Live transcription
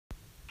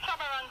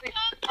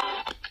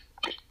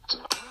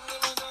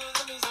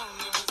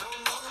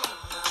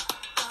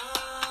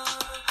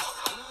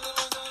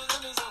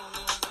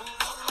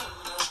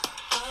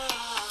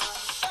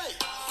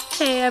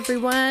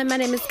everyone. My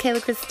name is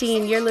Kayla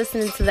Christine. You're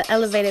listening to the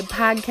Elevated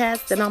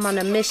Podcast, and I'm on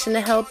a mission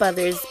to help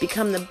others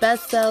become the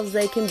best selves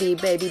they can be,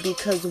 baby,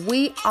 because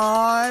we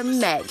are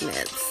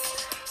magnets.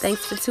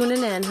 Thanks for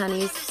tuning in,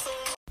 honeys.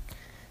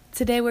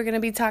 Today we're going to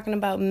be talking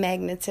about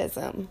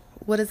magnetism.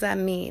 What does that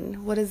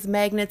mean? What is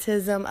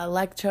magnetism,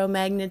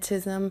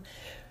 electromagnetism?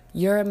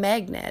 You're a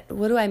magnet.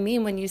 What do I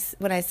mean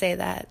when I say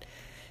that?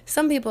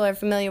 Some people are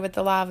familiar with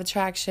the law of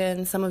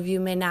attraction. Some of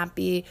you may not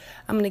be.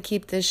 I'm going to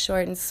keep this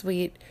short and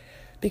sweet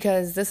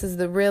because this is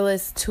the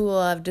realest tool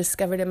I've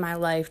discovered in my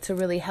life to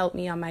really help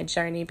me on my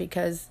journey,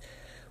 because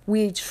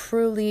we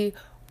truly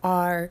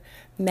are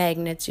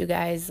magnets, you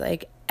guys.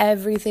 Like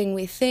everything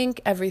we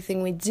think,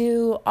 everything we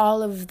do,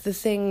 all of the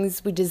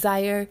things we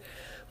desire,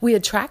 we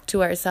attract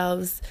to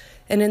ourselves.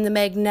 And in the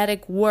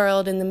magnetic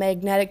world, in the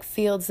magnetic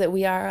fields that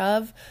we are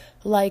of,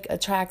 like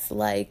attracts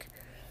like.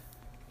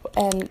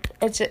 And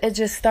it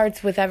just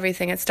starts with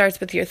everything. It starts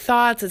with your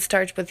thoughts. It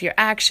starts with your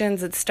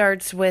actions. It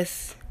starts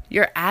with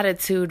your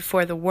attitude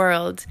for the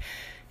world.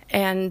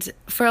 And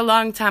for a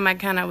long time, I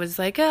kind of was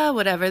like,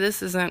 whatever,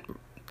 this isn't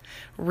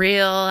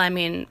real. I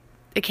mean,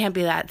 it can't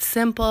be that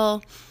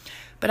simple.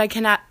 But I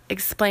cannot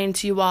explain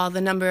to you all the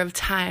number of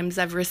times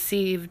I've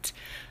received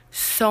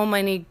so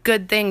many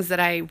good things that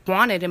I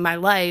wanted in my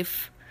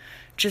life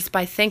just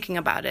by thinking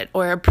about it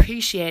or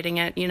appreciating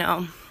it, you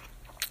know.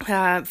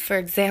 For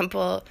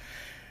example,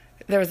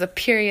 there was a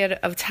period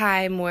of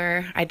time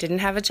where I didn't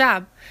have a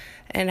job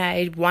and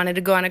I wanted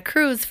to go on a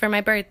cruise for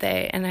my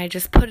birthday, and I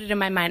just put it in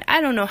my mind,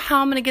 I don't know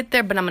how I'm going to get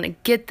there, but I'm going to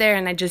get there.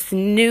 And I just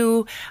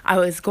knew I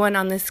was going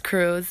on this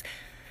cruise,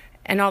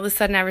 and all of a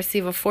sudden I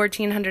receive a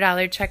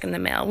 $1,400 check in the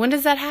mail. When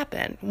does that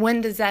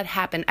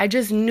happen? I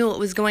just knew it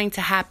was going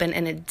to happen,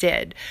 and it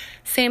did.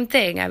 Same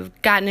thing.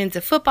 I've gotten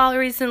into football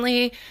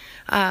recently.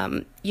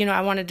 I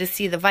wanted to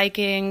see the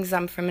Vikings.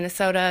 I'm from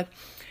Minnesota.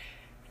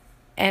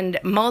 And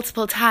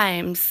multiple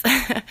times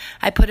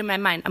I put in my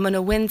mind, I'm going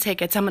to win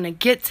tickets. I'm going to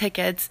get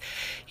tickets,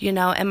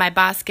 and my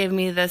boss gave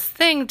me this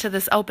thing to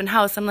this open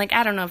house. I'm like,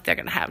 I don't know if they're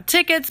going to have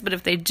tickets, but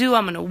if they do,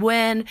 I'm going to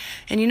win.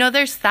 And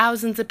there's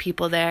thousands of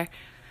people there.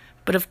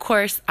 But of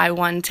course, I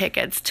won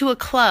tickets to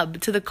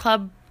the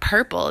Club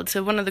Purple,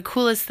 to one of the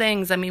coolest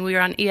things. I mean, we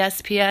were on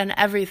ESPN,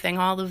 everything.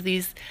 All of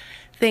these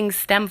things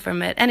stem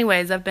from it.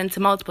 Anyways, I've been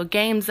to multiple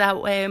games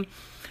that way.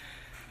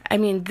 I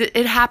mean,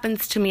 it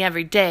happens to me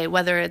every day,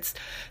 whether it's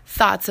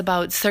thoughts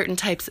about certain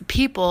types of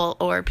people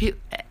or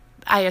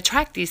I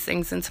attract these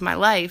things into my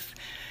life.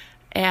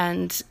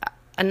 And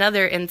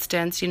another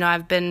instance,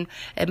 I've been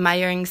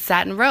admiring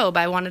satin robe.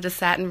 I wanted a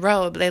satin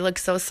robe. They look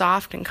so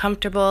soft and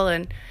comfortable.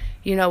 And,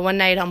 one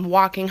night I'm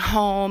walking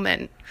home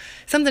and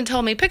something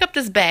told me, pick up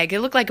this bag.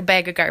 It looked like a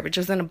bag of garbage.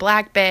 It was in a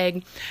black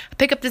bag. I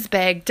pick up this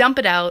bag, dump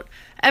it out.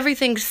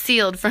 Everything's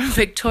sealed from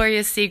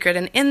Victoria's Secret.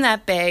 And in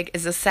that bag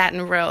is a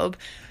satin robe.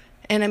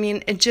 And I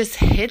mean, it just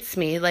hits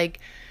me, like,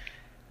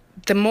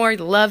 the more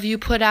love you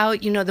put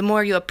out, the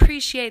more you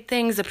appreciate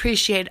things,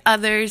 appreciate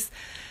others,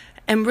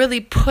 and really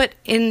put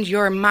in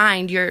your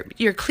mind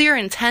your clear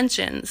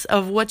intentions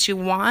of what you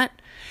want,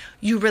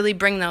 you really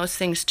bring those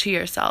things to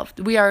yourself.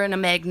 We are in a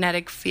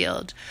magnetic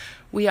field.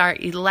 We are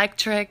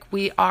electric.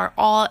 We are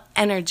all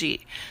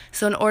energy.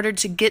 So in order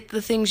to get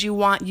the things you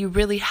want, you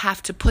really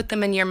have to put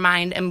them in your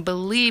mind and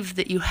believe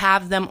that you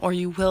have them or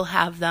you will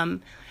have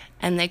them.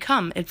 And they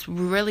come. It's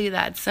really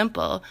that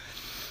simple.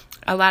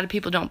 A lot of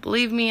people don't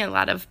believe me. A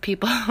lot of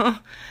people,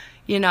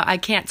 I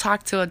can't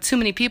talk to too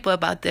many people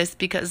about this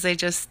because they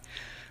just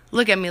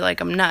look at me like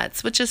I'm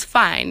nuts, which is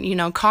fine.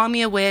 Call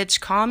me a witch,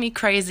 call me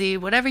crazy,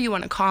 whatever you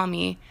want to call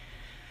me.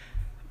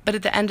 But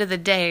at the end of the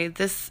day,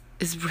 this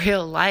is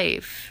real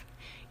life.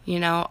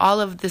 All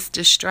of this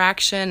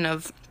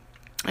distraction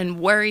and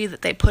worry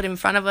that they put in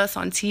front of us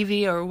on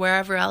TV or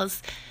wherever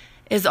else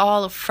is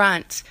all a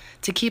front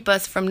to keep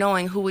us from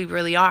knowing who we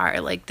really are.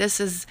 Like,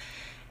 this is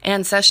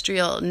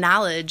ancestral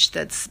knowledge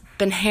that's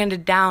been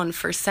handed down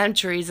for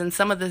centuries, and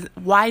some of the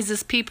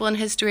wisest people in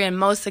history and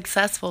most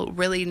successful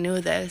really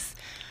knew this.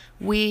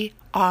 We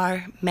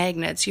are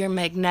magnets. You're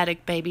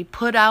magnetic, baby.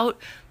 Put out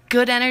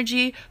good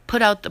energy,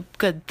 put out the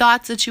good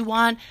thoughts that you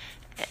want,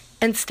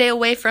 and stay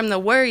away from the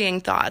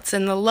worrying thoughts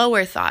and the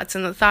lower thoughts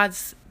and the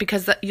thoughts,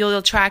 because you'll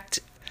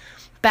attract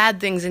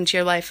bad things into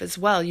your life as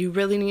well. You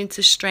really need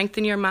to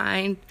strengthen your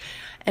mind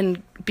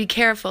and be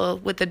careful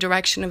with the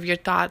direction of your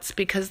thoughts,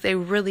 because they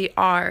really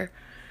are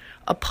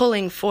a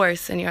pulling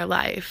force in your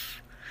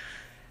life.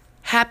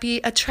 Happy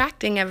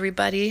attracting,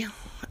 everybody,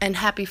 and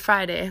happy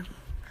Friday.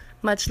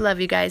 Much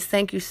love, you guys.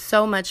 Thank you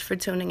so much for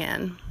tuning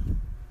in.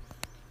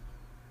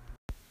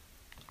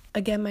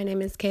 Again, my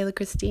name is Kayla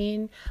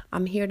Christine.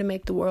 I'm here to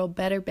make the world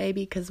better,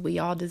 baby, because we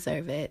all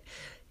deserve it.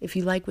 If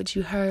you like what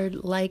you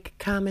heard, like,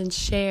 comment,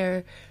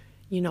 share,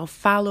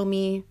 follow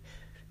me.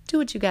 Do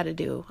what you got to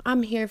do.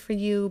 I'm here for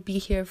you. Be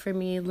here for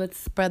me. Let's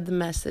spread the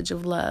message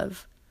of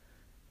love.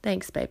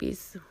 Thanks,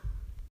 babies.